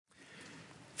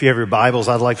If you have your Bibles,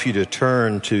 I'd like for you to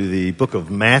turn to the book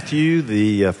of Matthew,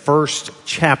 the first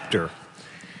chapter.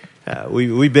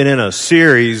 We've been in a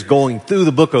series going through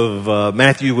the book of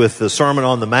Matthew with the Sermon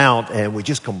on the Mount, and we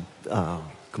just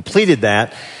completed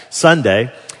that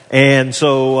Sunday. And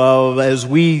so as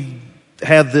we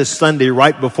have this Sunday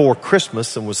right before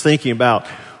Christmas and was thinking about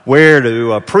where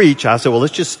to preach, I said, well,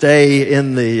 let's just stay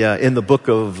in the book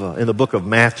of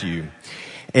Matthew.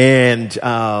 And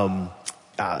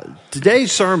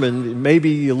today's sermon may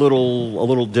be a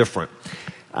little different.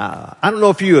 I don't know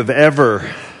if you have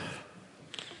ever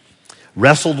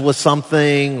wrestled with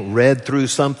something, read through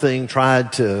something,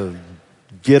 tried to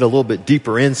get a little bit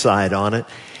deeper insight on it.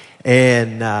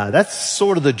 And that's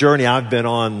sort of the journey I've been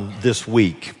on this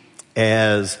week,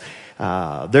 as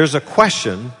there's a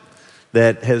question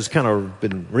that has kind of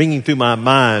been ringing through my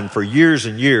mind for years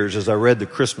and years as I read the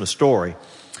Christmas story.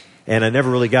 And I never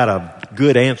really got a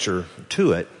good answer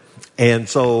to it. And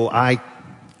so I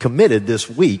committed this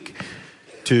week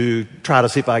to try to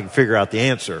see if I can figure out the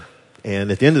answer.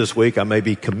 And at the end of this week, I may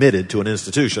be committed to an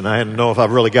institution. I don't know if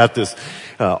I've really got this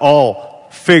all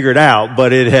figured out,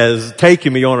 but it has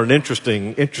taken me on an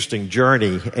interesting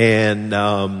journey. And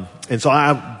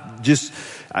so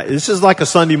this is like a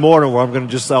Sunday morning where I'm going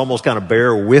to just almost kind of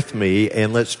bear with me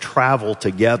and let's travel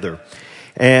together.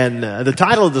 And the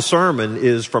title of the sermon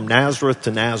is From Nazareth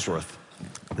to Nazareth.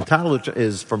 The title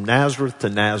is From Nazareth to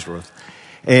Nazareth.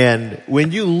 And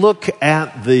when you look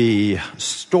at the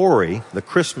story, the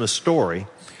Christmas story,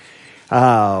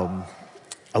 a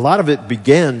lot of it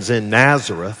begins in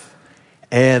Nazareth.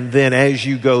 And then as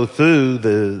you go through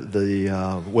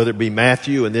the whether it be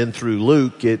Matthew and then through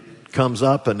Luke, it comes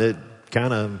up and it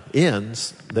kind of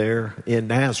ends there in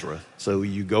Nazareth. So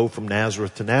you go from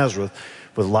Nazareth to Nazareth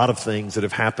with a lot of things that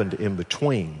have happened in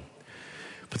between.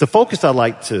 But the focus I'd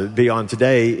like to be on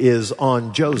today is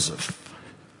on Joseph.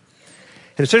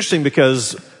 And it's interesting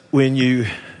because when you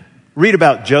read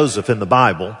about Joseph in the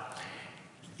Bible,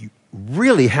 you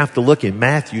really have to look in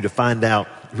Matthew to find out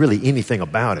really anything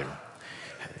about him.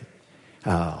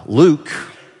 Luke,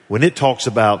 when it talks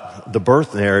about the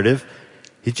birth narrative,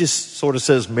 it just sort of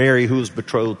says Mary who was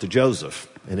betrothed to Joseph.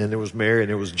 And then there was Mary and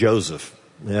there was Joseph.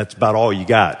 And that's about all you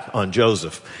got on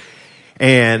Joseph.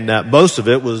 And most of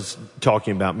it was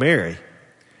talking about Mary.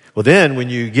 Well, then when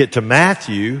you get to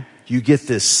Matthew, you get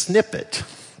this snippet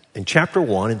in chapter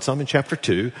 1 and some in chapter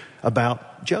 2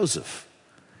 about Joseph.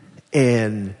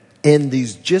 And in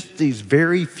these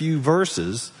very few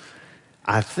verses,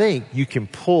 I think you can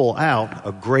pull out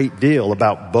a great deal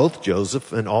about both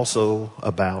Joseph and also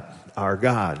about our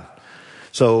God.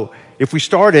 So if we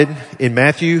started in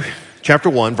Matthew chapter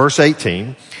 1, verse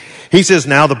 18, he says,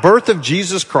 now the birth of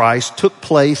Jesus Christ took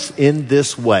place in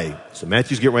this way. So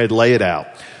Matthew's getting ready to lay it out.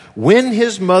 When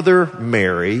his mother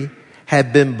Mary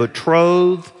had been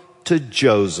betrothed to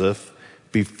Joseph,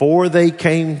 before they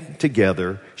came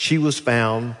together, she was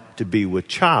found to be with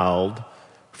child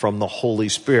from the Holy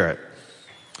Spirit.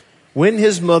 When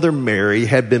his mother Mary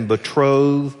had been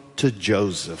betrothed to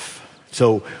Joseph.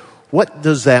 So what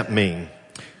does that mean?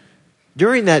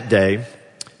 During that day,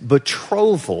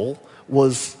 betrothal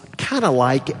was kind of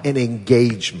like an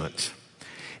engagement.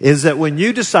 Is that when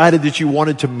you decided that you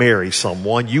wanted to marry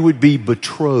someone, you would be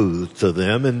betrothed to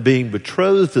them. And being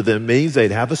betrothed to them means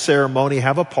they'd have a ceremony,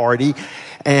 have a party,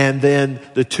 and then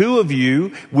the two of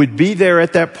you would be there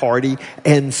at that party.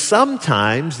 And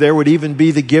sometimes there would even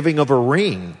be the giving of a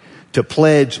ring to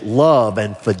pledge love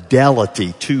and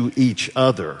fidelity to each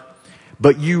other.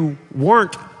 But you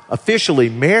weren't officially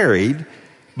married,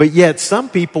 but yet some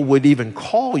people would even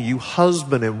call you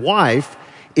husband and wife.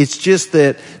 It's just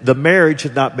that the marriage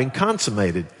had not been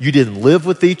consummated. You didn't live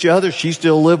with each other. She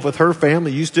still lived with her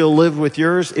family. You still lived with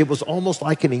yours. It was almost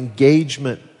like an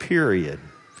engagement period.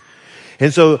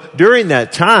 And so during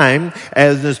that time,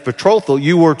 as this betrothal,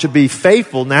 you were to be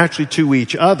faithful naturally to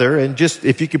each other. And just,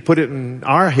 if you could put it in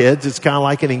our heads, it's kind of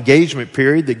like an engagement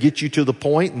period that gets you to the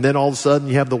point, and then all of a sudden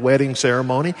you have the wedding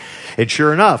ceremony. And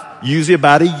sure enough, usually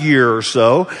about a year or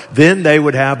so, then they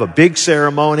would have a big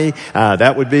ceremony.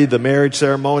 That would be the marriage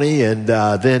ceremony. And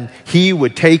then he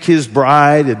would take his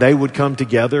bride and they would come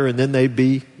together, and then they'd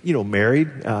be,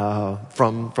 married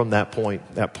from that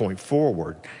point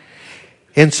forward.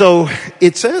 And so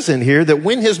it says in here that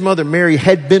when his mother Mary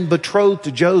had been betrothed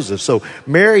to Joseph, so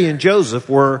Mary and Joseph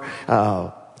were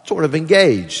sort of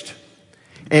engaged.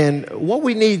 And what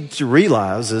we need to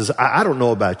realize is, I don't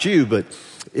know about you, but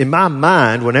in my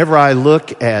mind, whenever I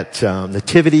look at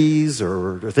nativities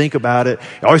or think about it,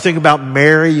 I always think about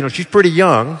Mary. She's pretty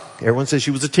young. Everyone says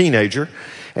she was a teenager.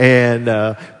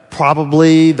 And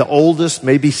probably the oldest,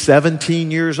 maybe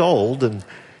 17 years old. And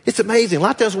It's amazing. A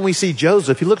lot of times when we see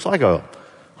Joseph, he looks like a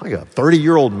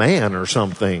 30-year-old man or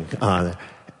something.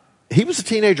 He was a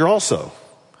teenager also.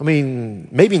 I mean,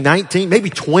 maybe 19, maybe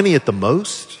 20 at the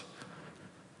most.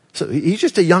 So he's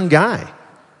just a young guy.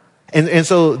 And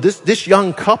so this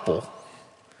young couple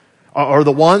are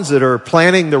the ones that are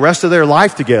planning the rest of their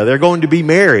life together. They're going to be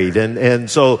married. And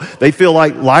so they feel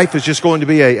like life is just going to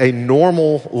be a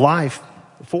normal life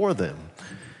for them.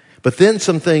 But then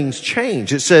some things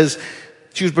change. It says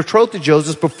she was betrothed to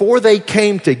Joseph. Before they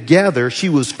came together, she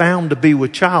was found to be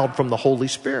with child from the Holy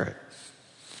Spirit.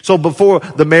 So before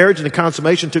the marriage and the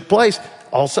consummation took place,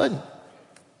 all of a sudden,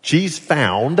 she's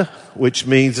found, which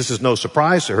means this is no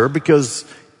surprise to her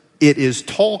because it is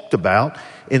talked about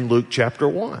in Luke chapter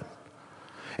 1.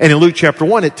 And in Luke chapter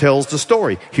 1, it tells the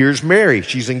story. Here's Mary.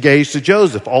 She's engaged to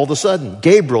Joseph. All of a sudden,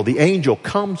 Gabriel, the angel,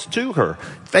 comes to her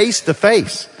face to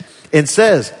face and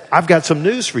says, I've got some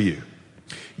news for you.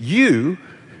 You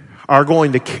are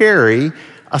going to carry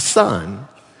a son,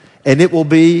 and it will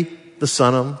be the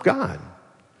Son of God.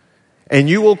 And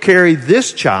you will carry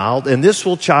this child, and this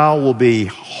child will be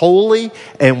holy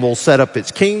and will set up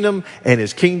its kingdom, and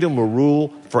his kingdom will rule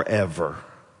forever.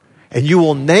 And you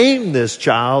will name this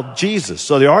child Jesus.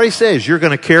 So they already says you're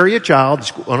going to carry a child,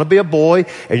 it's going to be a boy,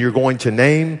 and you're going to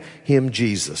name him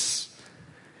Jesus.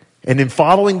 And in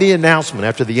following the announcement,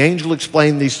 after the angel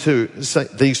explained these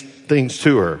things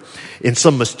to her, in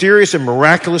some mysterious and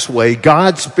miraculous way,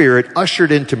 God's Spirit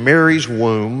ushered into Mary's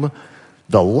womb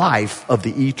the life of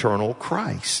the eternal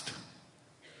Christ.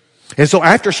 And so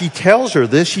after she tells her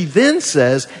this, she then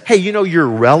says, hey, you know your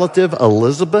relative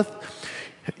Elizabeth?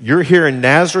 You're here in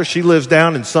Nazareth. She lives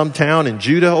down in some town in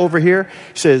Judah over here.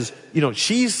 She says, you know,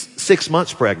 she's 6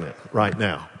 months pregnant right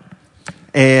now.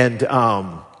 And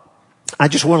I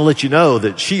just want to let you know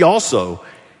that she also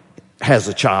has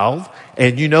a child.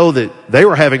 And you know that they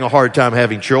were having a hard time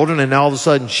having children, and now all of a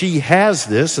sudden she has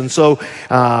this. And so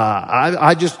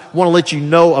I just want to let you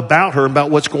know about her, about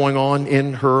what's going on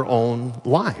in her own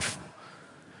life.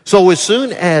 So as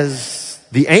soon as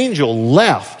the angel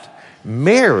left,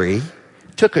 Mary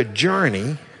took a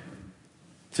journey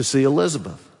to see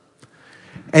Elizabeth.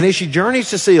 And as she journeys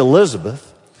to see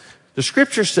Elizabeth, the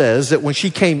scripture says that when she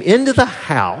came into the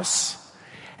house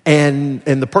and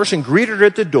the person greeted her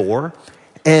at the door,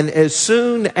 and as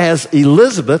soon as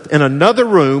Elizabeth in another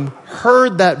room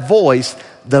heard that voice,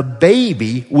 the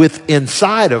baby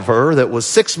inside of her that was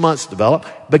 6 months developed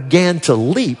began to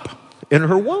leap in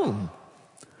her womb.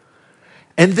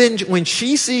 And then when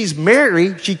she sees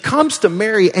Mary, she comes to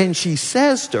Mary and she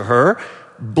says to her,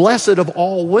 blessed of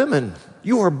all women.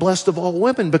 You are blessed of all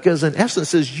women, because in essence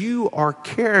says you are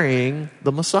carrying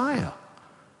the Messiah.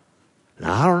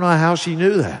 Now, I don't know how she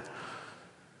knew that,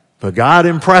 but God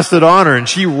impressed it on her, and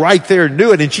she right there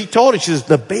knew it. And she told it, she says,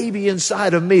 the baby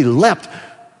inside of me leapt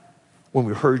when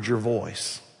we heard your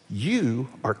voice. You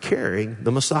are carrying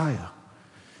the Messiah.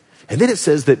 And then it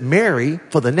says that Mary,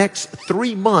 for the next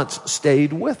 3 months,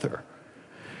 stayed with her.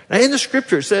 Now, in the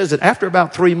scripture, it says that after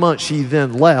about 3 months, she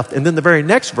then left. And then the very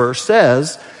next verse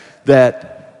says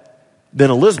that then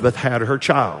Elizabeth had her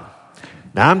child.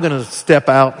 Now, I'm going to step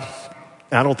out.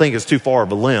 I don't think it's too far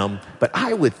of a limb, but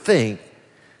I would think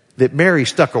that Mary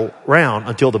stuck around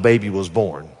until the baby was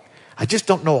born. I just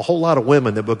don't know a whole lot of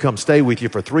women that will come stay with you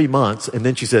for 3 months, and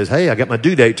then she says, hey, I got my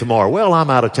due date tomorrow. Well, I'm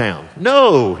out of town.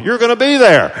 No, you're going to be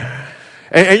there.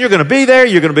 And you're going to be there.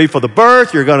 You're going to be for the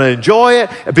birth. You're going to enjoy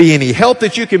it. Be any help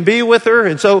that you can be with her.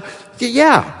 And so,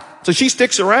 yeah. So she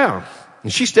sticks around.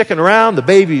 And she's sticking around. The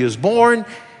baby is born.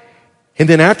 And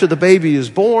then after the baby is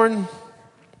born,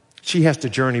 she has to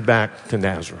journey back to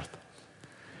Nazareth.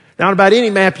 Now, on about any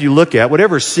map you look at,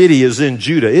 whatever city is in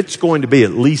Judah, it's going to be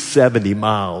at least 70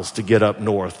 miles to get up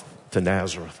north to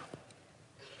Nazareth.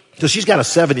 So she's got a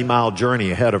 70-mile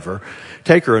journey ahead of her,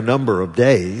 take her a number of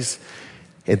days.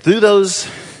 And through those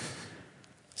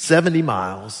 70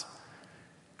 miles,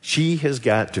 she has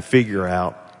got to figure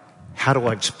out, how do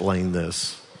I explain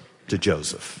this to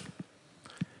Joseph?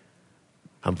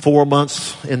 I'm 4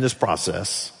 months in this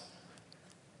process.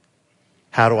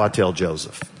 How do I tell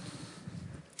Joseph?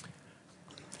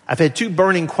 I've had two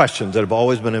burning questions that have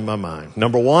always been in my mind.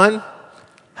 Number one,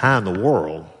 how in the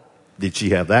world did she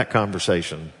have that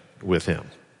conversation with him?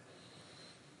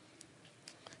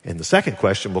 And the second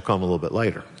question will come a little bit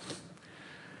later.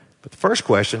 But the first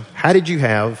question, how did you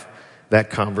have that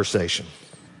conversation?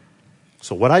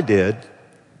 So what I did,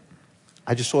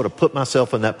 I just sort of put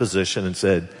myself in that position and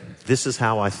said, this is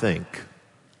how I think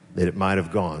that it might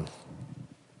have gone.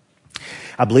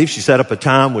 I believe she set up a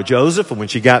time with Joseph, and when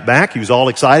she got back, he was all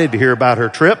excited to hear about her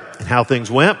trip and how things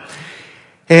went.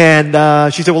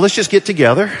 And she said, well, let's just get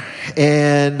together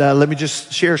and let me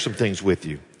just share some things with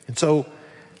you. And so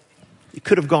it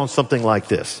could have gone something like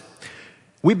this.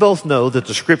 We both know that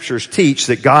the scriptures teach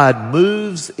that God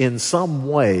moves in some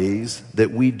ways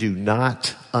that we do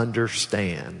not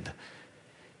understand.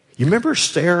 You remember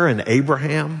Sarah and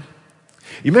Abraham?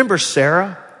 You remember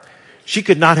Sarah? She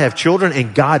could not have children,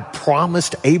 and God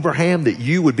promised Abraham that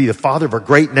you would be the father of a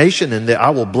great nation and that I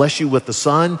will bless you with the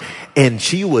son. And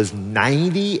she was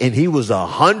 90 and he was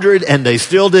 100 and they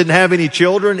still didn't have any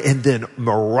children. And then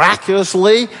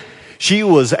miraculously, she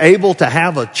was able to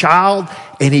have a child,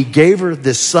 and he gave her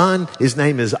this son. His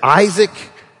name is Isaac,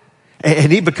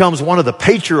 and he becomes one of the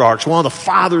patriarchs, one of the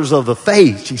fathers of the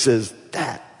faith. She says,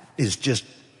 that is just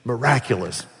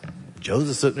miraculous.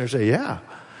 Joseph's sitting there saying, yeah.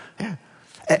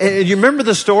 And you remember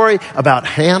the story about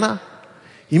Hannah?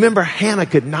 You remember Hannah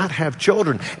could not have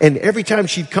children. And every time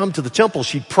she'd come to the temple,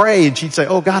 she'd pray and she'd say,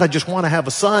 oh God, I just want to have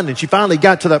a son. And she finally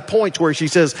got to that point where she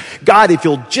says, God, if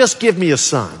you'll just give me a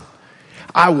son,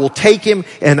 I will take him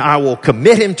and I will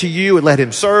commit him to you and let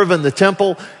him serve in the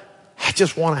temple. I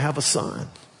just want to have a son.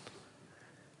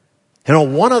 And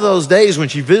on one of those days when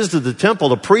she visited the temple,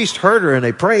 the priest heard her and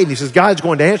they prayed. And he says, God's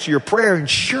going to answer your prayer. And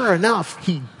sure enough,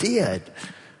 he did.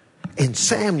 And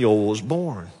Samuel was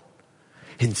born.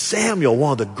 And Samuel,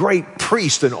 one of the great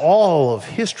priests in all of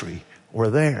history, were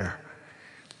there.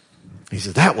 He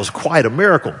said, that was quite a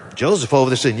miracle. Joseph over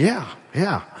there said,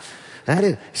 yeah, that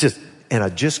is. He says, and I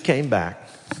just came back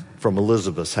from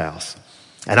Elizabeth's house.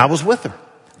 And I was with her.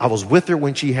 I was with her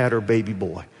when she had her baby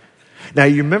boy. Now,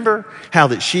 you remember how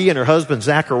that she and her husband,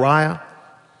 Zachariah,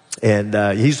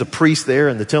 and he's a priest there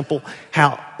in the temple,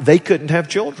 how they couldn't have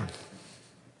children.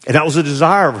 And that was a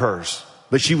desire of hers.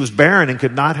 But she was barren and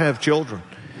could not have children.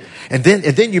 And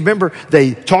then you remember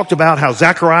they talked about how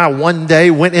Zechariah one day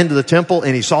went into the temple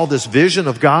and he saw this vision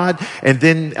of God. And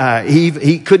then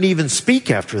he couldn't even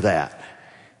speak after that.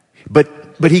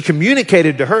 But he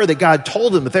communicated to her that God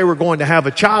told him that they were going to have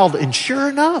a child. And sure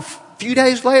enough, a few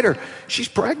days later, she's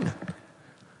pregnant.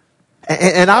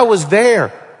 And I was there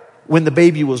when the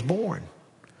baby was born.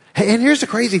 And here's the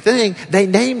crazy thing. They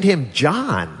named him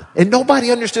John. And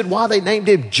nobody understood why they named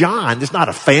him John. It's not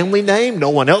a family name. No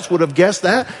one else would have guessed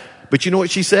that. But you know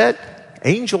what she said?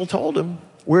 Angel told him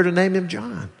where to name him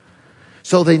John.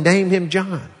 So they named him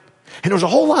John. And there was a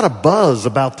whole lot of buzz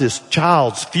about this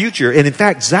child's future. And in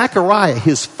fact, Zechariah,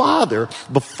 his father,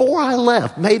 before I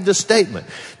left, made the statement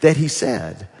that he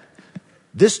said,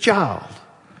 this child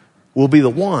will be the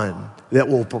one that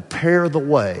will prepare the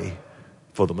way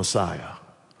for the Messiah.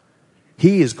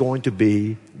 He is going to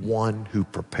be one who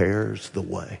prepares the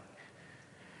way.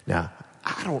 Now,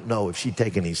 I don't know if she'd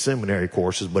take any seminary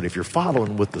courses, but if you're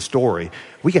following with the story,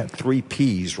 we got 3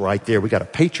 P's right there. We got a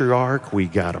patriarch, we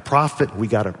got a prophet, we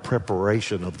got a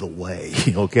preparation of the way,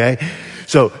 okay?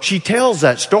 So she tells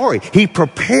that story. He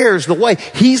prepares the way.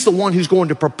 He's the one who's going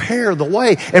to prepare the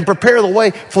way and prepare the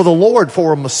way for the Lord,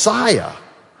 for a Messiah.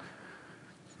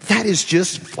 That is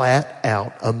just flat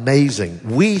out amazing.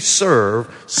 We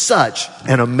serve such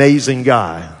an amazing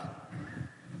God.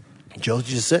 Joe's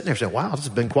just sitting there saying, wow, this has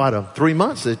been quite a 3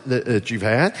 months that you've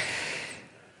had.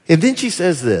 And then she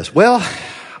says this, well,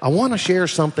 I want to share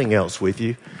something else with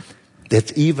you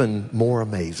that's even more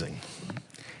amazing.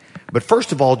 But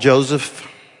first of all, Joseph,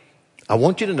 I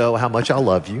want you to know how much I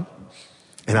love you,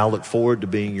 and I look forward to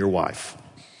being your wife.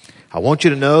 I want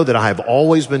you to know that I have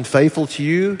always been faithful to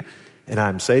you, and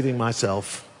I'm saving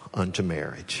myself unto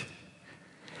marriage.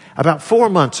 About 4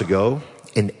 months ago,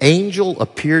 an angel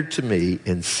appeared to me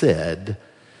and said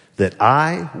that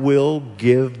I will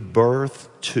give birth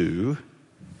to,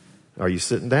 are you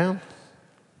sitting down?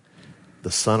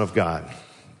 The Son of God.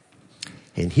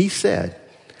 And he said,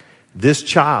 this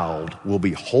child will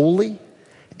be holy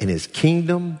and his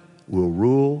kingdom will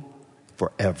rule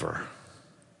forever.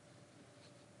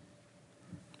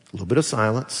 A little bit of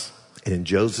silence. And then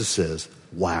Joseph says,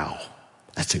 wow,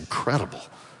 that's incredible.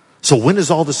 So when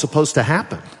is all this supposed to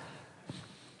happen?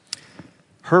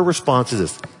 Her response is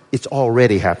this, it's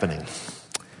already happening.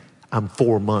 I'm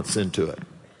 4 months into it.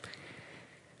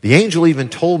 The angel even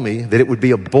told me that it would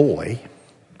be a boy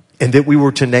and that we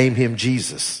were to name him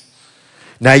Jesus.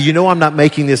 Now, you know I'm not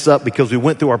making this up because we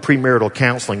went through our premarital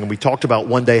counseling and we talked about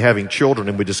one day having children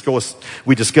and we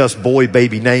discussed boy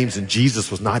baby names and Jesus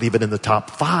was not even in the top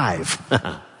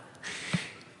 5.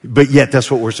 But yet that's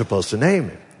what we're supposed to name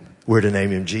him. We're to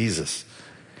name him Jesus.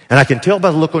 And I can tell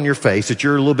by the look on your face that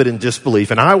you're a little bit in disbelief.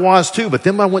 And I was too. But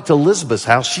then when I went to Elizabeth's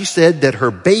house, she said that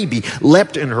her baby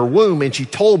leapt in her womb. And she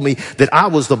told me that I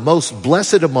was the most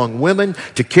blessed among women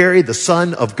to carry the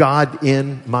Son of God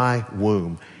in my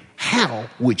womb. How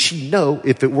would she know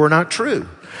if it were not true?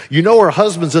 You know, her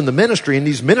husband's in the ministry, and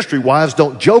these ministry wives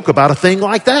don't joke about a thing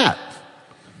like that.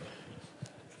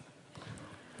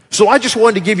 So I just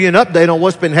wanted to give you an update on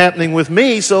what's been happening with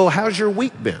me. So how's your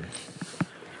week been?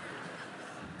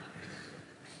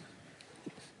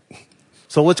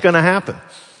 So what's going to happen?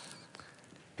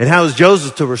 And how is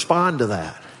Joseph to respond to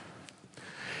that?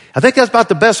 I think that's about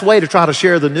the best way to try to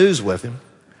share the news with him.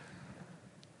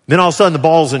 Then all of a sudden the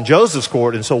ball's in Joseph's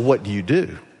court, and so what do you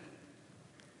do?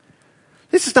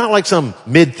 This is not like some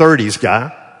mid-30s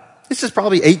guy. This is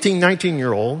probably 18,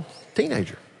 19-year-old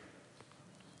teenager.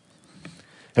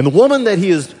 And the woman that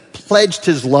he has pledged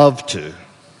his love to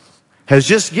has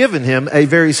just given him a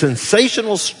very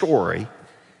sensational story,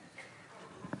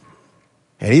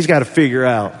 and he's got to figure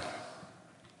out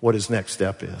what his next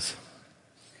step is.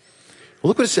 Well,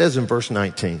 look what it says in verse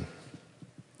 19.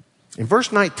 In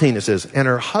verse 19 it says, and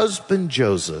her husband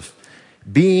Joseph,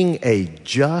 being a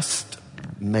just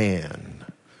man.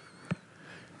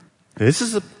 And this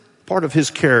is a part of his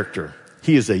character.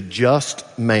 He is a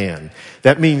just man.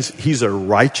 That means he's a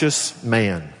righteous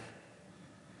man.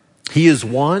 He is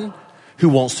one who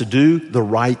wants to do the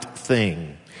right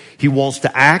thing. He wants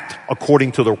to act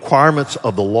according to the requirements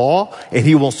of the law, and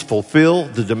he wants to fulfill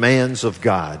the demands of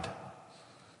God.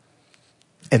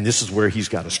 And this is where he's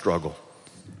got to struggle.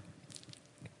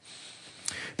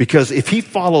 Because if he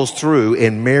follows through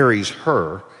and marries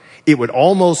her, it would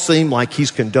almost seem like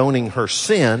he's condoning her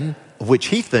sin, which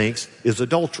he thinks is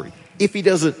adultery, if he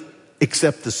doesn't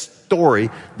accept the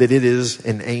story that it is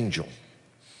an angel.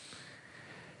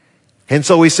 And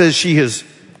so he says,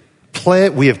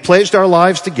 we have pledged our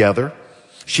lives together.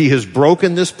 She has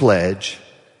broken this pledge.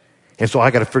 And so I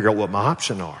got to figure out what my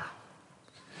options are.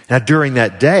 Now, during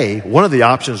that day, one of the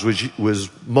options was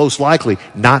most likely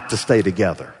not to stay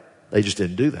together. They just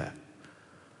didn't do that.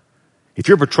 If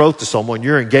you're betrothed to someone,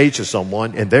 you're engaged to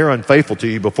someone, and they're unfaithful to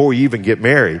you before you even get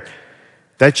married,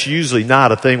 that's usually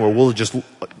not a thing where we'll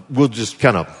just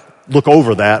kind of look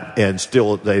over that and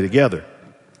still stay together.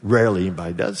 Rarely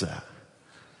anybody does that.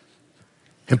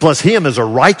 And plus, him as a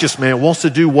righteous man wants to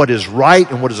do what is right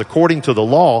and what is according to the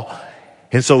law,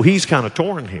 and so he's kind of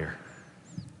torn here.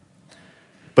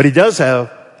 But he does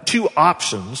have two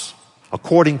options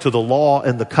according to the law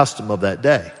and the custom of that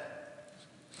day.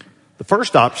 The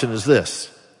first option is this.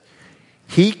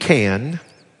 He can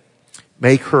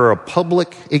make her a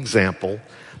public example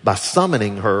by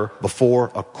summoning her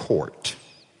before a court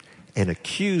and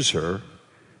accuse her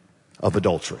of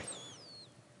adultery.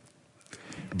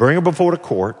 Bring her before the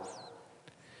court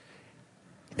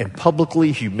and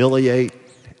publicly humiliate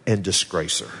and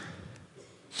disgrace her.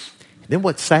 Then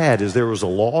what's sad is there was a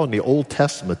law in the Old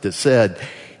Testament that said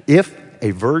if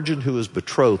a virgin who is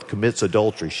betrothed commits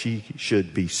adultery, she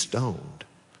should be stoned.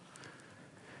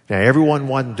 Now, everyone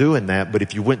wasn't doing that, but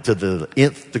if you went to the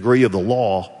nth degree of the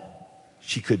law,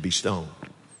 she could be stoned.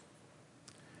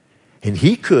 And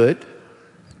he could,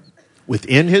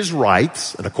 within his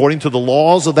rights, and according to the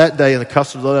laws of that day and the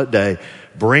customs of that day,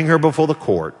 bring her before the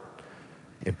court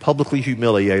and publicly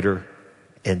humiliate her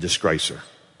and disgrace her.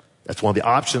 That's one of the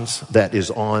options that is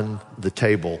on the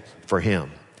table for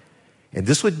him. And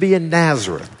this would be in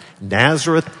Nazareth.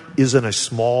 Nazareth is in a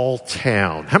small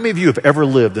town. How many of you have ever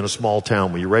lived in a small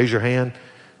town? Will you raise your hand?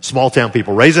 Small town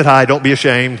people, raise it high. Don't be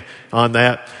ashamed on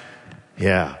that.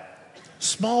 Yeah.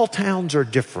 Small towns are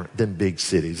different than big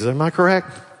cities. Am I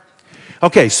correct?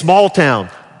 Okay, small town.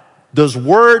 Does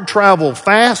word travel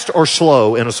fast or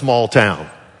slow in a small town?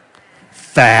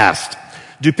 Fast.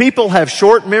 Do people have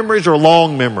short memories or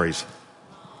long memories?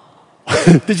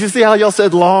 Did you see how y'all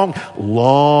said long?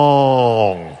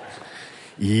 Long.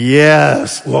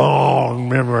 Yes, long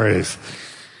memories.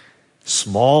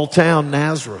 Small town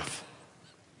Nazareth.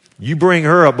 You bring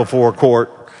her up before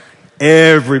court,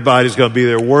 everybody's going to be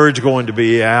there. Word's going to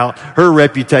be out. Her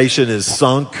reputation is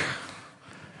sunk.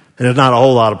 And there's not a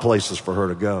whole lot of places for her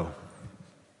to go.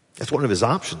 That's one of his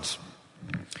options.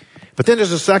 But then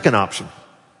there's a second option.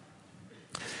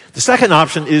 The second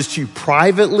option is to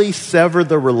privately sever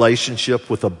the relationship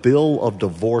with a bill of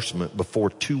divorcement before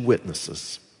two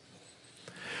witnesses.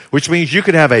 Which means you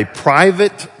could have a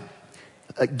private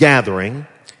gathering,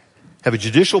 have a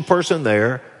judicial person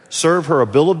there, serve her a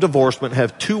bill of divorcement,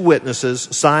 have two witnesses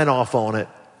sign off on it,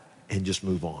 and just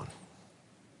move on.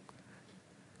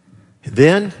 And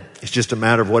then it's just a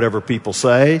matter of whatever people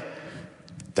say.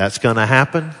 That's going to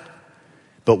happen.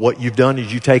 But what you've done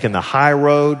is you've taken the high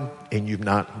road and you've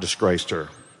not disgraced her.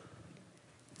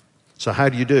 So how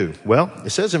do you do? Well, it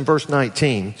says in verse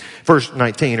 19,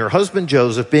 her husband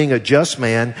Joseph, being a just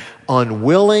man,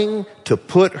 unwilling to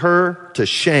put her to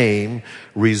shame,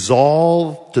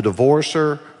 resolved to divorce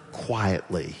her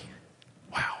quietly.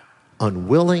 Wow.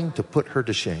 Unwilling to put her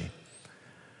to shame.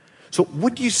 So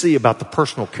what do you see about the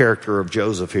personal character of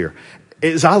Joseph here?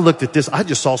 As I looked at this, I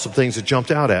just saw some things that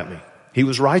jumped out at me. He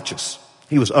was righteous.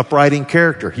 He was upright in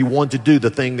character. He wanted to do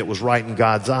the thing that was right in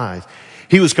God's eyes.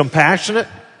 He was compassionate.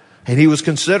 And he was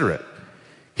considerate.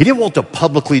 He didn't want to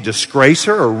publicly disgrace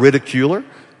her or ridicule her.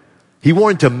 He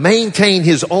wanted to maintain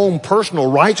his own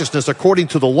personal righteousness according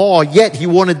to the law, yet he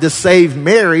wanted to save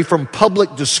Mary from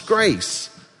public disgrace.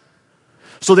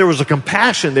 So there was a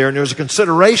compassion there and there was a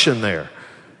consideration there.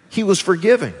 He was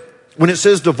forgiving. When it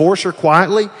says divorce her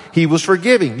quietly, he was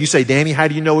forgiving. You say, Danny, how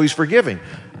do you know he's forgiving?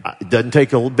 It doesn't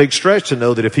take a big stretch to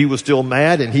know that if he was still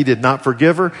mad and he did not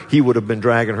forgive her, he would have been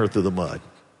dragging her through the mud.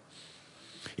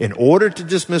 In order to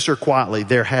dismiss her quietly,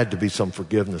 there had to be some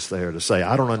forgiveness there to say,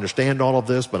 I don't understand all of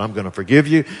this, but I'm going to forgive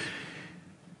you.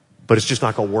 But it's just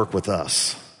not going to work with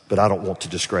us. But I don't want to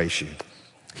disgrace you.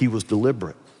 He was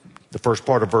deliberate. The first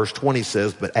part of verse 20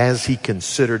 says, but as he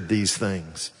considered these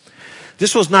things.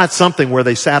 This was not something where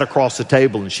they sat across the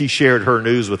table and she shared her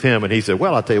news with him and he said,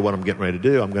 well, I'll tell you what I'm getting ready to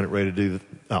do. I'm getting ready to do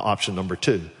option number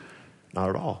 2. Not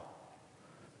at all.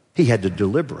 He had to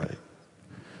deliberate.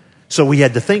 So he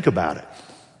had to think about it.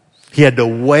 He had to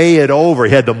weigh it over.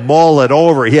 He had to mull it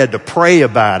over. He had to pray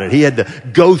about it. He had to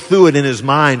go through it in his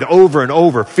mind over and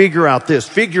over. Figure out this,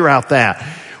 figure out that.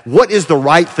 What is the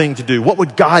right thing to do? What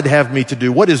would God have me to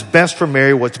do? What is best for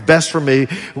Mary? What's best for me?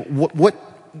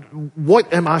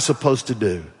 What am I supposed to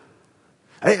do?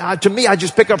 To me, I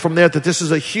just pick up from there that this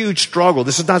is a huge struggle.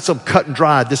 This is not some cut and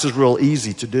dried. This is real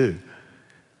easy to do.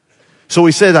 So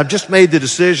he said, I've just made the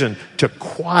decision to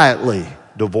quietly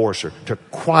divorce her, to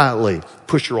quietly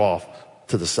push her off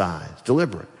to the side. It's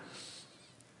deliberate.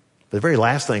 But the very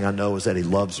last thing I know is that he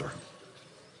loves her.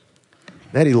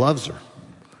 That he loves her. And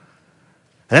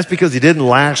that's because he didn't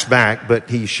lash back, but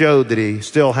he showed that he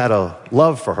still had a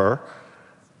love for her.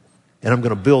 And I'm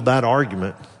going to build that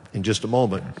argument in just a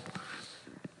moment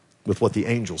with what the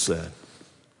angel said.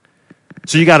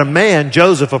 So you got a man,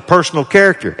 Joseph, of personal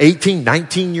character, 18,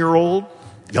 19-year-old,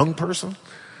 young person.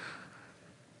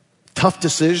 Tough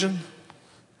decision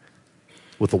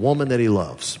with a woman that he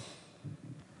loves.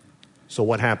 So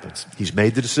what happens? He's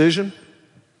made the decision.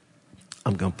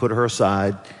 I'm going to put her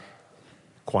aside.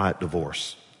 Quiet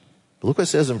divorce. But look what it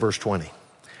says in verse 20.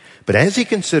 But as he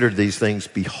considered these things,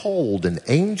 behold, an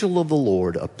angel of the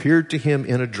Lord appeared to him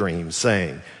in a dream,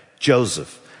 saying,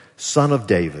 Joseph, son of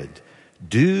David,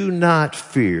 do not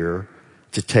fear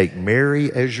to take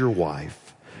Mary as your wife.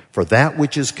 For that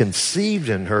which is conceived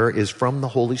in her is from the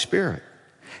Holy Spirit.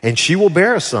 And she will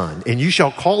bear a son, and you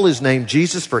shall call his name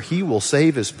Jesus, for he will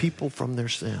save his people from their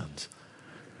sins.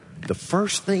 The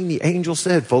first thing the angel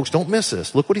said, folks, don't miss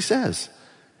this. Look what he says.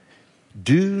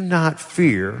 Do not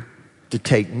fear to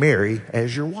take Mary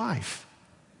as your wife.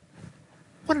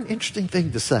 What an interesting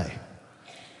thing to say.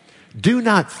 Do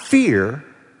not fear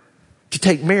to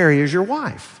take Mary as your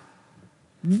wife.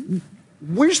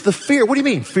 Where's the fear? What do you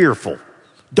mean fearful?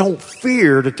 Don't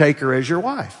fear to take her as your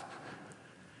wife.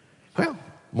 Well,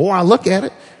 more I look at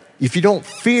it, if you don't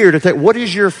fear to take, what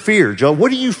is your fear, Joe?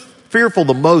 What are you fearful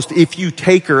the most if you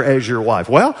take her as your wife?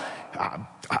 Well,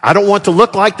 I don't want to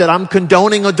look like that I'm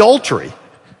condoning adultery.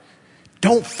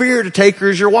 Don't fear to take her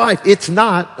as your wife. It's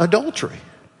not adultery.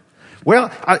 Well,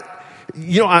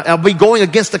 I'll be going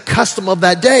against the custom of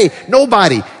that day.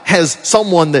 Nobody has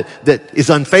someone that is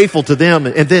unfaithful to them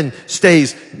and then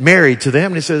stays married to them.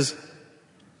 And he says,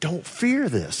 don't fear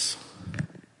this.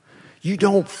 You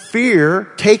don't fear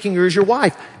taking her as your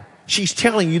wife. She's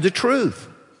telling you the truth.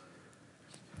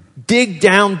 Dig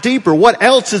down deeper. What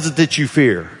else is it that you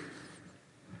fear?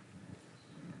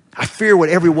 I fear what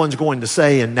everyone's going to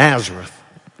say in Nazareth.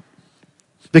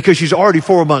 Because she's already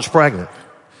 4 months pregnant.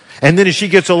 And then as she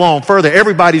gets along further,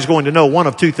 everybody's going to know one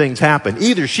of two things happened.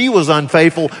 Either she was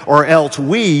unfaithful or else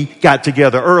we got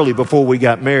together early before we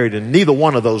got married. And neither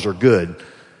one of those are good.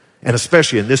 And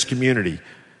especially in this community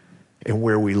and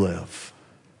where we live.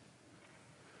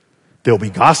 There'll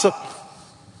be gossip.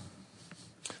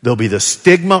 There'll be the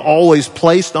stigma always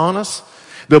placed on us.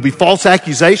 There'll be false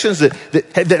accusations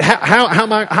that how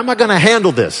am I going to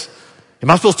handle this?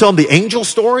 Am I supposed to tell them the angel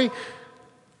story?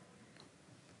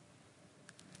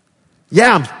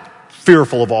 Yeah, I'm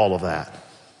fearful of all of that.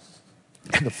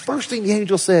 And the first thing the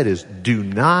angel said is, do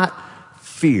not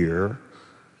fear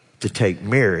to take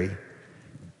Mary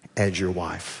as your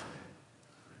wife.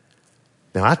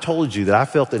 Now, I told you that I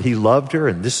felt that he loved her,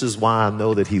 and this is why I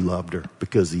know that he loved her,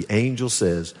 because the angel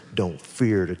says, don't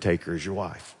fear to take her as your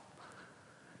wife,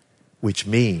 which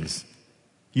means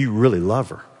you really love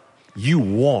her. You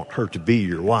want her to be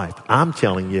your wife. I'm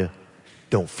telling you,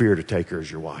 don't fear to take her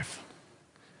as your wife.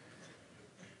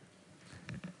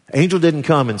 Angel didn't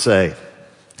come and say,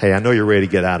 hey, I know you're ready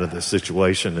to get out of this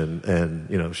situation,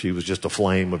 and she was just a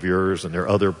flame of yours, and there are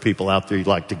other people out there you'd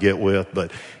like to get with,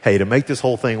 but hey, to make this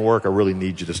whole thing work, I really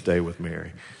need you to stay with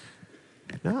Mary.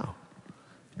 No.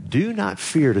 Do not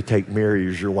fear to take Mary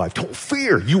as your wife. Don't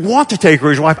fear. You want to take her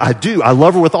as your wife. I do. I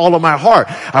love her with all of my heart.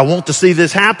 I want to see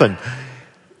this happen.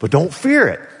 But don't fear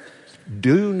it.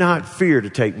 Do not fear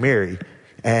to take Mary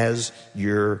as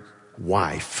your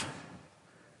wife.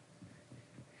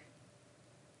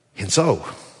 And so,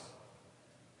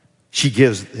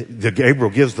 the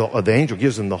angel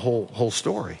gives them the whole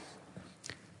story.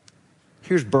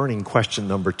 Here's burning question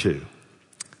number 2.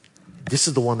 This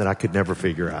is the one that I could never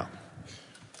figure out.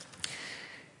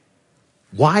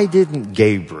 Why didn't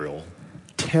Gabriel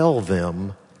tell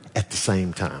them at the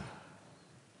same time?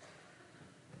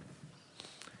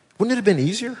 Wouldn't it have been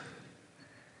easier?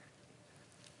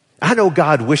 I know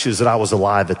God wishes that I was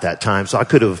alive at that time, so I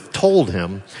could have told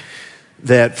him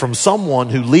that from someone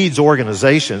who leads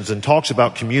organizations and talks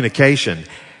about communication,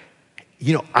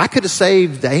 I could have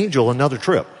saved the angel another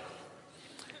trip.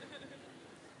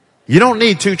 You don't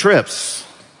need 2 trips.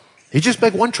 You just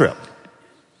make 1 trip.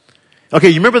 Okay,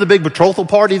 you remember the big betrothal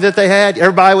party that they had?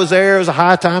 Everybody was there. It was a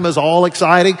high time. It was all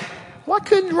exciting. Why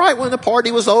couldn't, right when the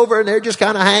party was over and they're just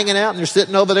kind of hanging out and they're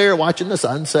sitting over there watching the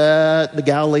sunset, the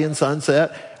Galilean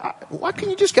sunset, why can't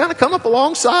you just kind of come up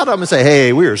alongside them and say,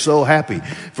 hey, we are so happy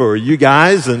for you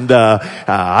guys, and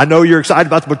I know you're excited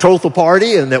about the betrothal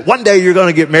party and that one day you're going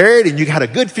to get married and you got a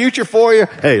good future for you.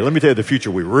 Hey, let me tell you the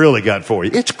future we really got for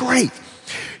you. It's great.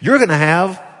 You're going to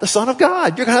have the Son of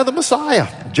God. You're going to have the Messiah.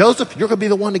 Joseph, you're going to be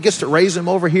the one that gets to raise him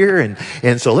over here.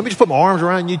 And so let me just put my arms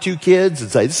around you 2 kids and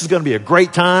say, this is going to be a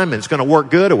great time and it's going to work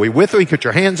good. Are we with you? You put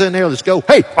your hands in there. Let's go.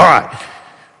 Hey, all right.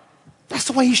 That's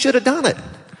the way he should have done it.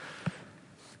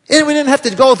 And we didn't have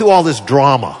to go through all this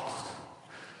drama.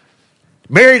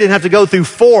 Mary didn't have to go through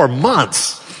 4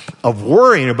 months of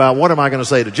worrying about what am I going to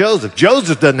say to Joseph.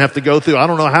 Joseph doesn't have to go through I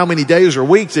don't know how many days or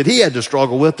weeks that he had to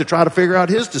struggle with to try to figure out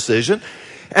his decision.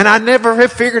 And I never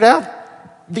have figured out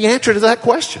the answer to that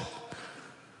question.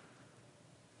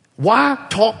 Why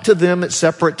talk to them at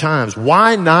separate times?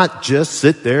 Why not just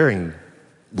sit there and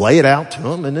lay it out to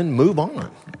them and then move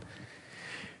on?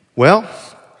 Well,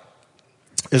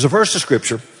 there's a verse of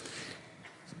scripture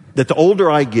that the older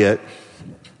I get,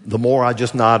 the more I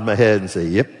just nod my head and say,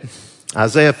 yep.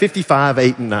 Isaiah 55,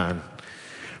 8 and 9.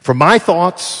 For my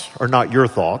thoughts are not your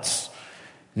thoughts,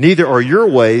 neither are your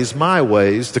ways my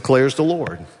ways, declares the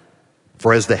Lord.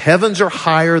 For as the heavens are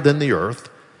higher than the earth,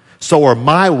 so are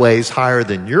my ways higher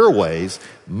than your ways.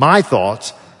 My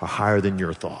thoughts are higher than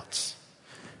your thoughts.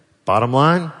 Bottom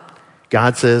line,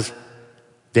 God says,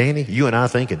 Danny, you and I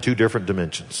think in 2 different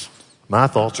dimensions. My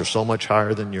thoughts are so much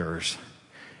higher than yours.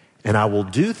 And I will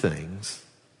do things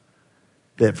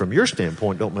that from your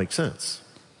standpoint don't make sense.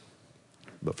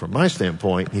 But from my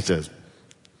standpoint, he says,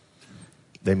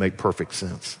 they make perfect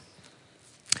sense.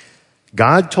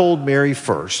 God told Mary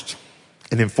first,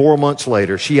 and then 4 months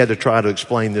later, she had to try to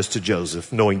explain this to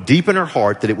Joseph, knowing deep in her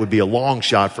heart that it would be a long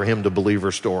shot for him to believe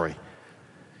her story.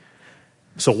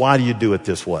 So why do you do it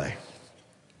this way?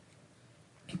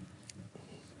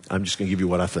 I'm just going to give you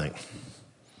what I think.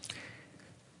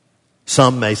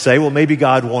 Some may say, well, maybe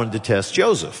God wanted to test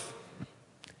Joseph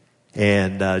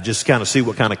and just kind of see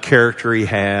what kind of character he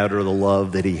had or the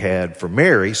love that he had for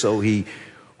Mary. So he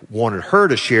wanted her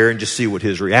to share and just see what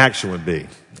his reaction would be.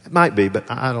 It might be, but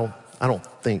I don't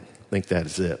think that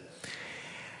is it.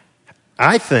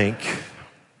 I think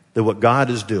that what God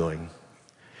is doing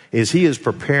is he is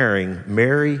preparing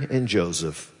Mary and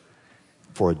Joseph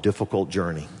for a difficult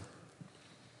journey.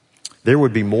 There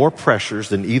would be more pressures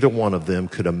than either one of them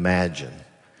could imagine.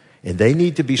 And they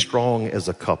need to be strong as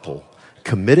a couple,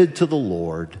 committed to the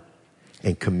Lord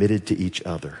and committed to each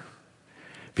other.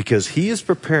 Because he is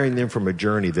preparing them from a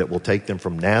journey that will take them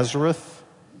from Nazareth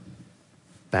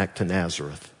back to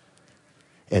Nazareth.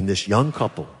 And this young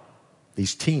couple,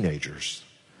 these teenagers,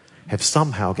 have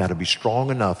somehow got to be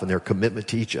strong enough in their commitment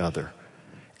to each other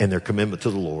and their commitment to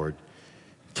the Lord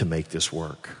to make this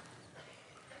work.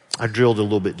 I drilled a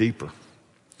little bit deeper.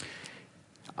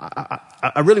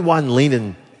 I really wasn't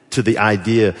leaning to the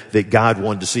idea that God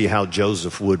wanted to see how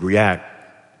Joseph would react.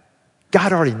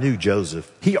 God already knew Joseph.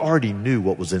 He already knew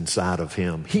what was inside of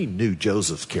him. He knew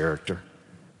Joseph's character.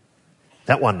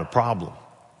 That wasn't a problem.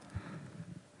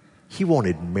 He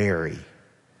wanted Mary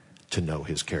to know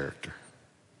his character.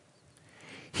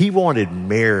 He wanted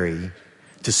Mary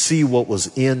to see what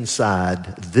was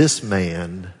inside this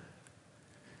man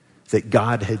that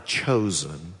God had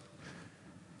chosen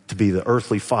to be the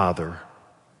earthly father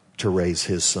to raise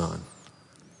his son.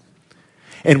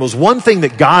 And it was one thing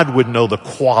that God would know the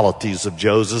qualities of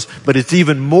Joseph, but it's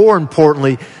even more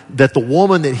importantly that the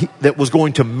woman that was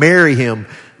going to marry him,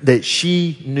 that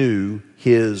she knew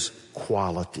his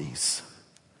qualities.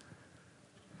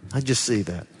 I just see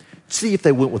that. See if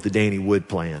they went with the Danny Wood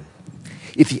plan.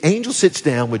 If the angel sits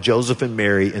down with Joseph and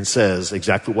Mary and says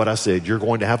exactly what I said, you're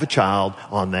going to have a child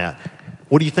on that.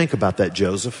 What do you think about that,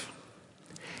 Joseph?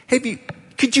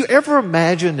 Could you ever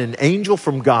imagine an angel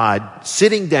from God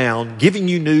sitting down, giving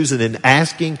you news and then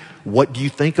asking, what do you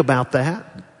think about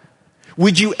that?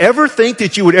 Would you ever think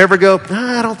that you would ever go,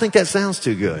 I don't think that sounds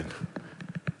too good?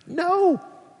 No.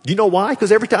 You know why?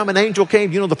 Because every time an angel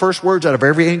came, you know the first words out of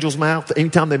every angel's mouth,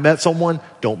 anytime they met someone,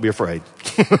 don't be afraid.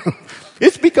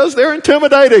 It's because they're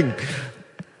intimidating.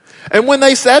 And when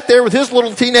they sat there with his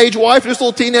little teenage wife, his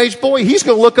little teenage boy, he's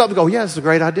going to look up and go, yeah, it's a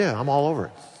great idea. I'm all over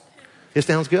it. It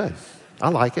sounds good. I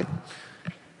like it.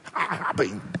 I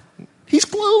mean, he's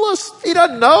clueless. He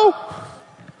doesn't know.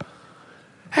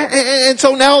 And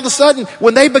so now all of a sudden,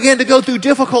 when they begin to go through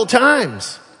difficult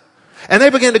times, and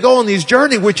they begin to go on these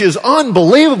journey, which is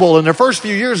unbelievable in their first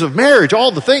few years of marriage,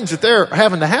 all the things that they're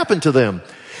having to happen to them.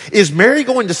 Is Mary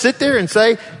going to sit there and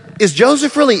say, is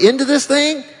Joseph really into this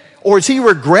thing? Or is he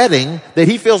regretting that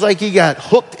he feels like he got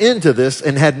hooked into this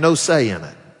and had no say in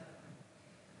it?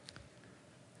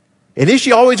 And is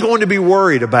she always going to be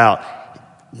worried about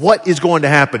what is going to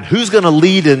happen? Who's going to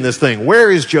lead in this thing? Where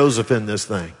is Joseph in this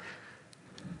thing?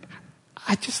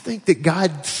 I just think that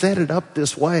God set it up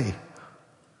this way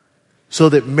so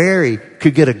that Mary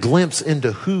could get a glimpse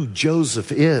into who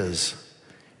Joseph is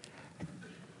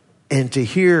and to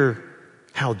hear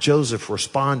how Joseph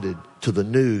responded to the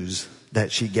news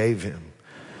that she gave him.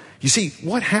 You see,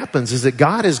 what happens is that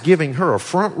God is giving her a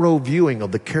front row viewing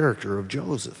of the character of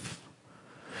Joseph.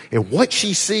 And what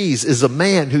she sees is a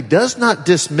man who does not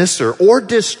dismiss her or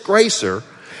disgrace her,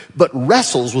 but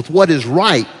wrestles with what is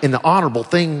right and the honorable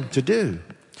thing to do.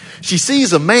 She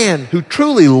sees a man who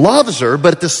truly loves her,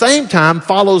 but at the same time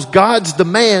follows God's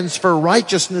demands for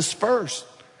righteousness first.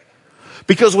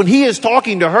 Because when he is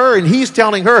talking to her and he's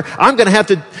telling her, I'm going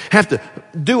to have to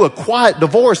do a quiet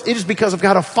divorce, it is because I've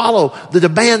got to follow the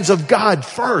demands of God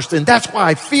first. And that's why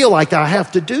I feel like I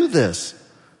have to do this.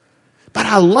 But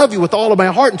I love you with all of my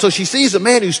heart. And so she sees a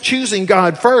man who's choosing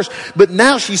God first. But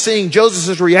now she's seeing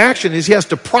Joseph's reaction as he has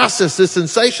to process this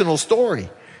sensational story.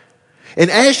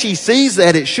 And as she sees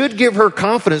that, it should give her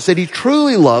confidence that he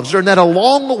truly loves her and that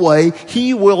along the way,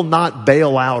 he will not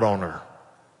bail out on her.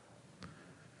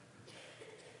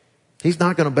 He's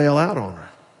not going to bail out on her.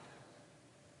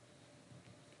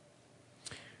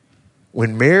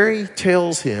 When Mary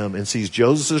tells him and sees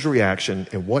Joseph's reaction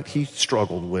and what he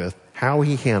struggled with, how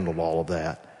he handled all of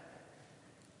that,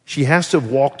 she has to have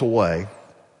walked away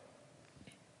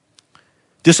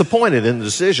disappointed in the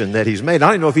decision that he's made.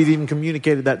 I don't know if he'd even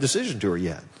communicated that decision to her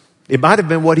yet. It might have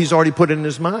been what he's already put in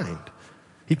his mind.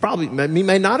 He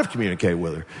may not have communicated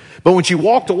with her. But when she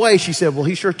walked away, she said, well,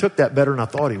 he sure took that better than I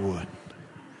thought he would.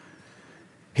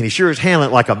 And he sure is handling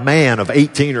it like a man of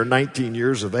 18 or 19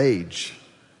 years of age.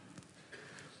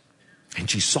 And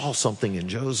she saw something in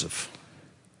Joseph.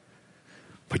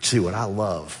 But you see what I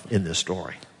love in this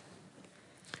story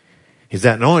is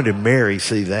that not only did Mary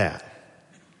see that,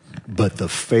 but the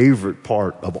favorite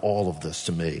part of all of this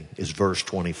to me is verse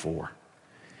 24.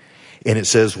 And it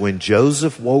says, when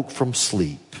Joseph woke from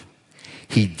sleep,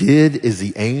 he did as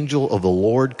the angel of the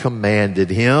Lord commanded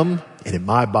him. And in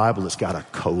my Bible, it's got a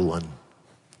colon.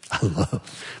 I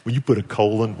love when you put a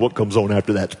colon, what comes on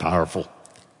after that's powerful.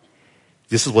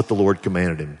 This is what the Lord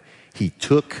commanded him. He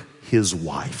took his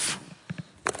wife.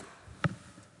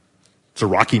 It's a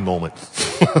rocky moment.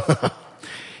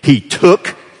 He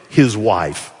took his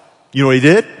wife. You know what he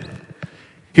did?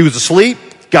 He was asleep.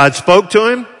 God spoke to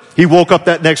him. He woke up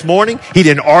that next morning. He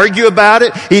didn't argue about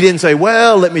it. He didn't say,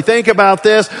 well, let me think about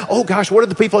this. Oh gosh, what are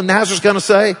the people in Nazareth going to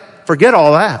say? Forget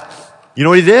all that. You know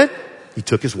what he did? He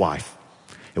took his wife.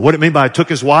 And what it means by took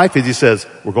his wife is he says,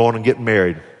 we're going to get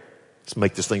married. Let's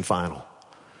make this thing final.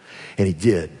 And he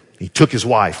did. He took his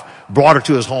wife, brought her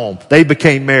to his home. They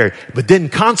became married, but didn't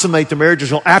consummate the marriage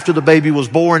until after the baby was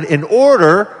born in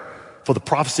order for the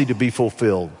prophecy to be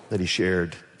fulfilled that he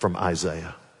shared from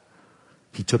Isaiah.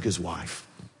 He took his wife.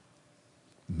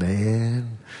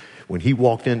 Man, when he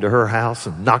walked into her house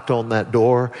and knocked on that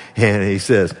door and he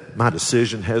says, my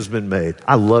decision has been made.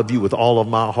 I love you with all of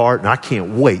my heart and I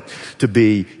can't wait to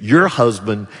be your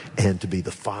husband and to be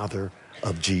the father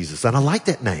of Jesus. And I like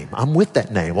that name. I'm with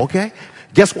that name, okay?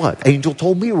 Guess what? Angel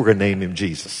told me we're going to name him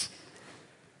Jesus.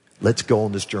 Let's go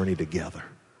on this journey together.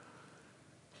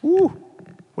 Woo. What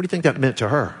do you think that meant to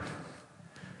her?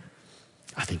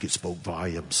 I think it spoke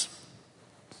volumes.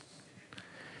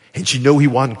 And she knew he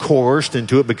wasn't coerced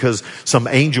into it because some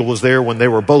angel was there when they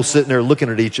were both sitting there looking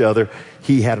at each other.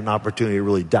 He had an opportunity to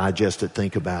really digest it,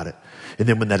 think about it. And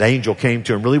then when that angel came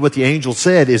to him, really what the angel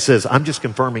said, it says, I'm just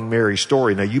confirming Mary's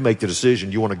story. Now you make the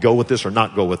decision. You want to go with this or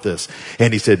not go with this?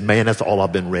 And he said, man, that's all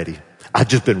I've been ready. I've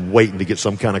just been waiting to get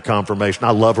some kind of confirmation.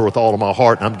 I love her with all of my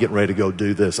heart and I'm getting ready to go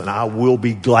do this. And I will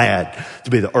be glad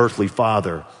to be the earthly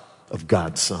father of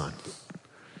God's son.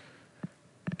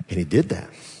 And he did that.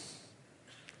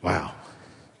 Wow.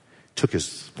 Took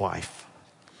his wife.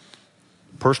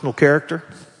 Personal character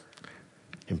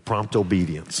and prompt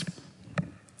obedience.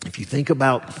 If you think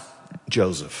about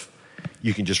Joseph,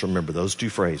 you can just remember those two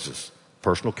phrases.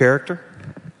 Personal character,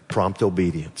 prompt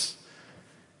obedience.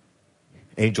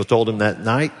 Angel told him that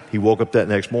night. He woke up that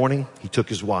next morning. He took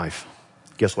his wife.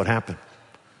 Guess what happened?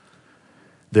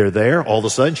 They're there. All of a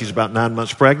sudden, she's about 9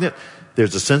 months pregnant.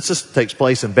 There's a census that takes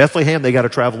place in Bethlehem. They got to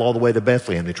travel all the way to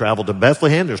Bethlehem. They travel to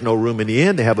Bethlehem. There's no room in the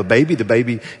inn. They have a baby. The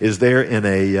baby is there in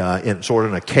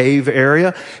a cave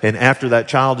area. And after that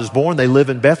child is born, they live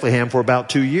in Bethlehem for about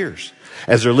 2 years.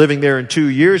 As they're living there in 2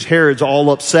 years, Herod's all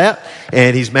upset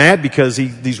and he's mad because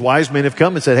these wise men have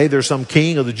come and said, hey, there's some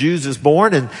king of the Jews that's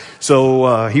born. And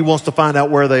so he wants to find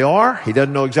out where they are. He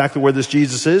doesn't know exactly where this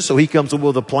Jesus is. So he comes up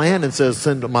with a plan and says,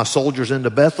 send my soldiers into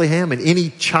Bethlehem, and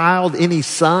any child, any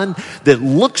son that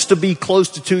looks to be close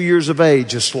to 2 years of age,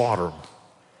 just slaughter him.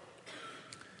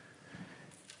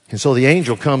 And so the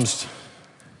angel comes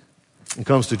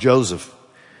to Joseph.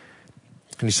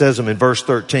 And he says them in verse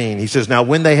 13. He says, now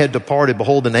when they had departed,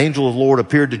 behold, an angel of the Lord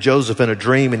appeared to Joseph in a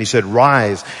dream. And he said,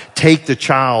 rise, take the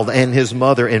child and his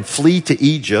mother and flee to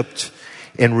Egypt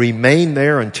and remain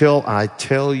there until I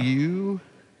tell you.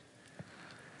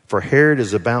 For Herod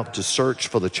is about to search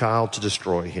for the child to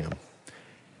destroy him.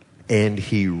 And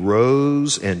he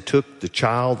rose and took the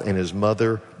child and his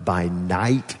mother by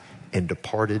night and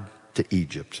departed to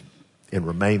Egypt and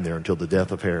remained there until the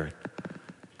death of Herod.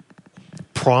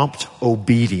 Prompt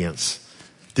obedience.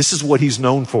 This is what he's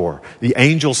known for. The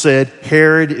angel said,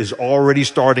 Herod is already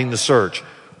starting the search.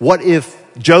 What if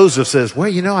Joseph says, well,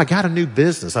 I got a new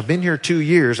business. I've been here 2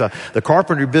 years. The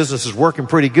carpentry business is working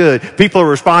pretty good. People are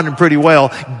responding pretty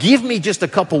well. Give me just a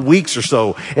couple weeks or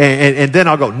so. And then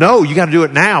I'll go, no, you got to do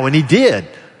it now. And he did.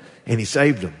 And he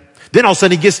saved him. Then all of a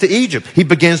sudden he gets to Egypt. He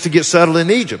begins to get settled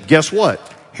in Egypt. Guess what?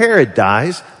 Herod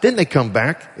dies. Then they come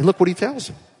back and look what he tells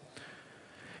him.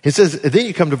 He says, then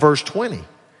you come to verse 20.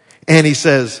 And he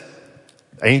says,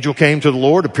 angel came to the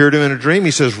Lord, appeared to him in a dream. He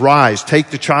says, rise,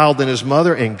 take the child and his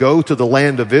mother and go to the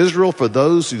land of Israel, for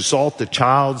those who sought the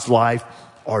child's life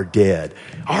are dead.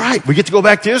 All right, we get to go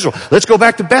back to Israel. Let's go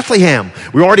back to Bethlehem.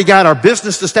 We already got our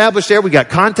business established there. We got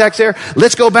contacts there.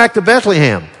 Let's go back to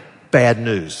Bethlehem. Bad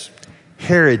news.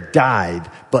 Herod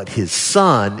died, but his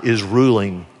son is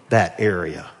ruling that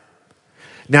area.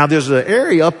 Now, there's an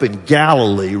area up in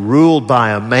Galilee ruled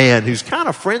by a man who's kind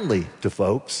of friendly to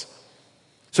folks.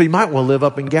 So you might want to live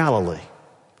up in Galilee.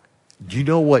 Do you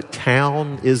know what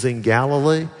town is in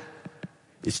Galilee?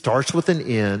 It starts with an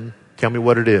N. Tell me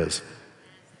what it is.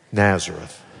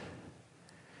 Nazareth.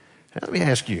 Now, let me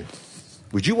ask you,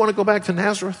 would you want to go back to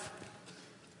Nazareth?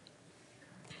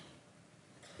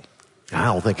 I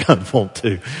don't think I'd want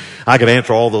to. I could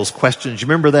answer all those questions. You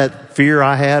remember that fear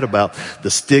I had about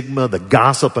the stigma, the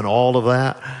gossip, and all of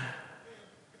that?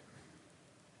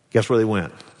 Guess where they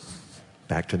went?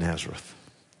 Back to Nazareth.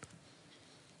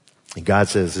 And God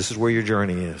says, this is where your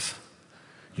journey is.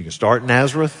 You can start in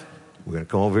Nazareth. We're going to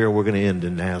come over here. We're going to end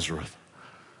in Nazareth.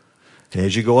 And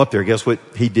as you go up there, guess what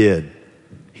he did?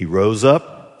 He rose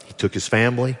up. He took his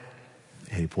family.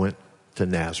 And he went to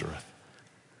Nazareth.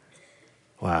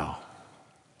 Wow.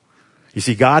 You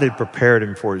see, God had prepared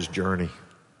him for his journey.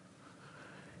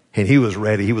 And he was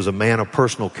ready. He was a man of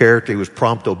personal character. He was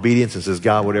prompt obedience and says,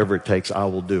 God, whatever it takes, I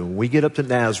will do. When we get up to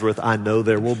Nazareth, I know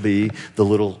there will be the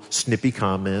little snippy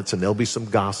comments and there'll be some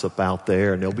gossip out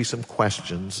there and there'll be some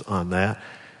questions on that.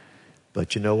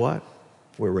 But you know what?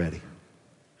 We're ready.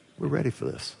 We're ready for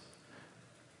this.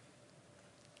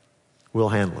 We'll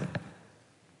handle it.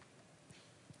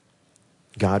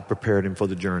 God prepared him for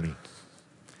the journey.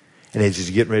 And as he's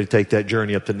getting ready to take that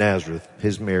journey up to Nazareth,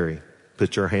 his Mary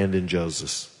puts her hand in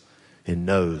Joseph's and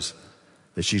knows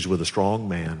that she's with a strong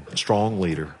man, a strong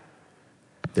leader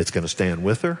that's going to stand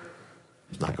with her.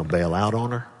 He's not going to bail out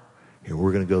on her. And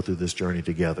we're going to go through this journey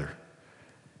together.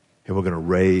 And we're going to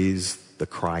raise the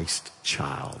Christ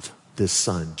child, this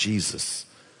son, Jesus,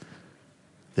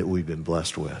 that we've been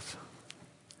blessed with.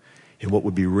 And what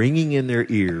would be ringing in their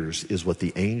ears is what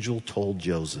the angel told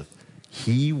Joseph.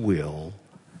 He will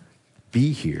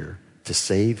be here to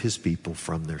save his people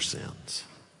from their sins.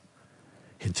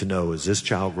 And to know as this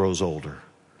child grows older,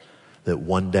 that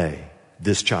one day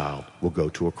this child will go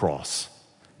to a cross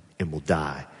and will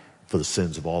die for the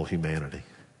sins of all humanity.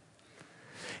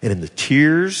 And in the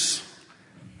tears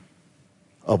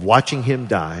of watching him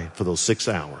die for those 6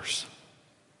 hours,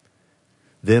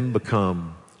 then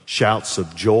become shouts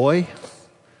of joy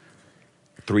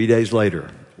 3 days later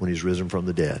when he's risen from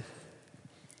the dead.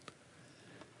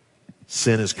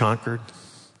 Sin is conquered.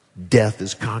 Death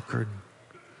is conquered.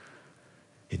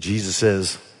 And Jesus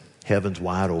says, heaven's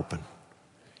wide open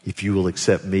if you will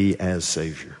accept me as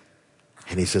Savior.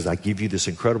 And he says, I give you this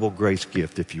incredible grace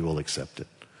gift if you will accept it.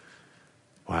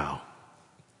 Wow.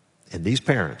 And these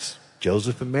parents,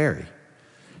 Joseph and Mary,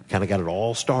 kind of got it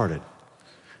all started.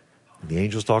 And the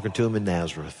angel's talking to them in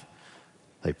Nazareth.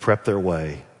 They prepped their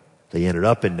way. They ended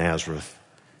up in Nazareth.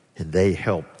 And they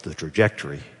helped the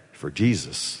trajectory for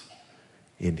Jesus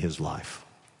in his life.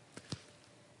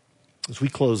 As we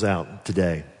close out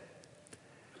today,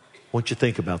 I want you to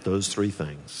think about those 3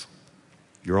 things.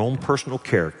 Your own personal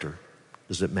character.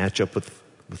 Does it match up with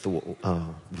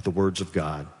the words of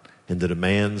God and the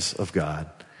demands of God?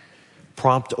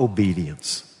 Prompt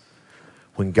obedience.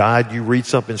 When you read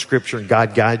something in Scripture and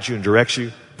God guides you and directs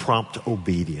you, prompt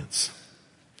obedience.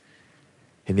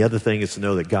 And the other thing is to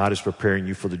know that God is preparing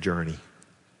you for the journey.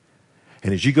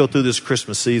 And as you go through this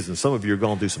Christmas season, some of you are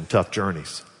going through some tough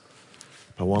journeys.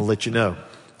 I want to let you know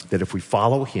that if we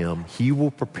follow him, he will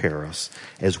prepare us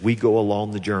as we go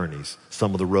along the journeys.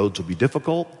 Some of the roads will be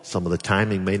difficult. Some of the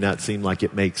timing may not seem like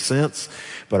it makes sense.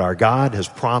 But our God has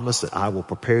promised that I will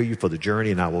prepare you for the journey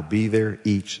and I will be there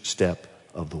each step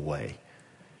of the way.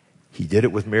 He did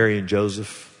it with Mary and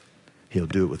Joseph. He'll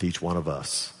do it with each one of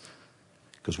us.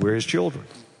 Because we're his children.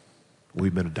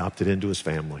 We've been adopted into his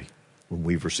family when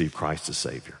we've received Christ as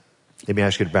Savior. Let me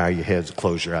ask you to bow your heads and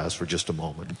close your eyes for just a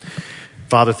moment.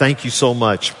 Father, thank you so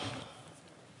much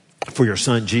for your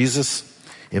son Jesus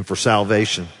and for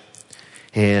salvation.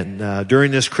 And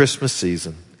during this Christmas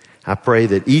season, I pray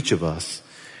that each of us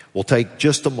will take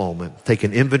just a moment, take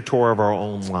an inventory of our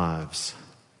own lives.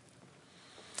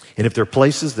 And if there are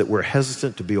places that we're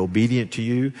hesitant to be obedient to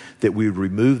you, that we would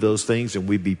remove those things and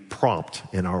we'd be prompt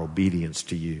in our obedience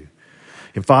to you.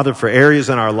 And Father, for areas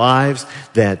in our lives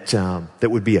that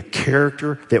would be a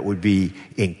character that would be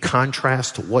in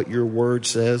contrast to what your word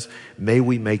says, may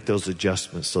we make those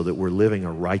adjustments so that we're living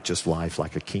a righteous life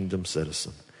like a kingdom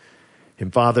citizen.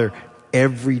 And Father,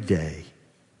 every day,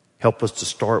 help us to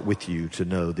start with you to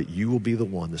know that you will be the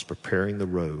one that's preparing the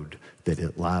road that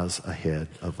it lies ahead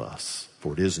of us.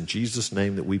 For it is in Jesus'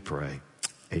 name that we pray.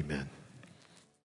 Amen.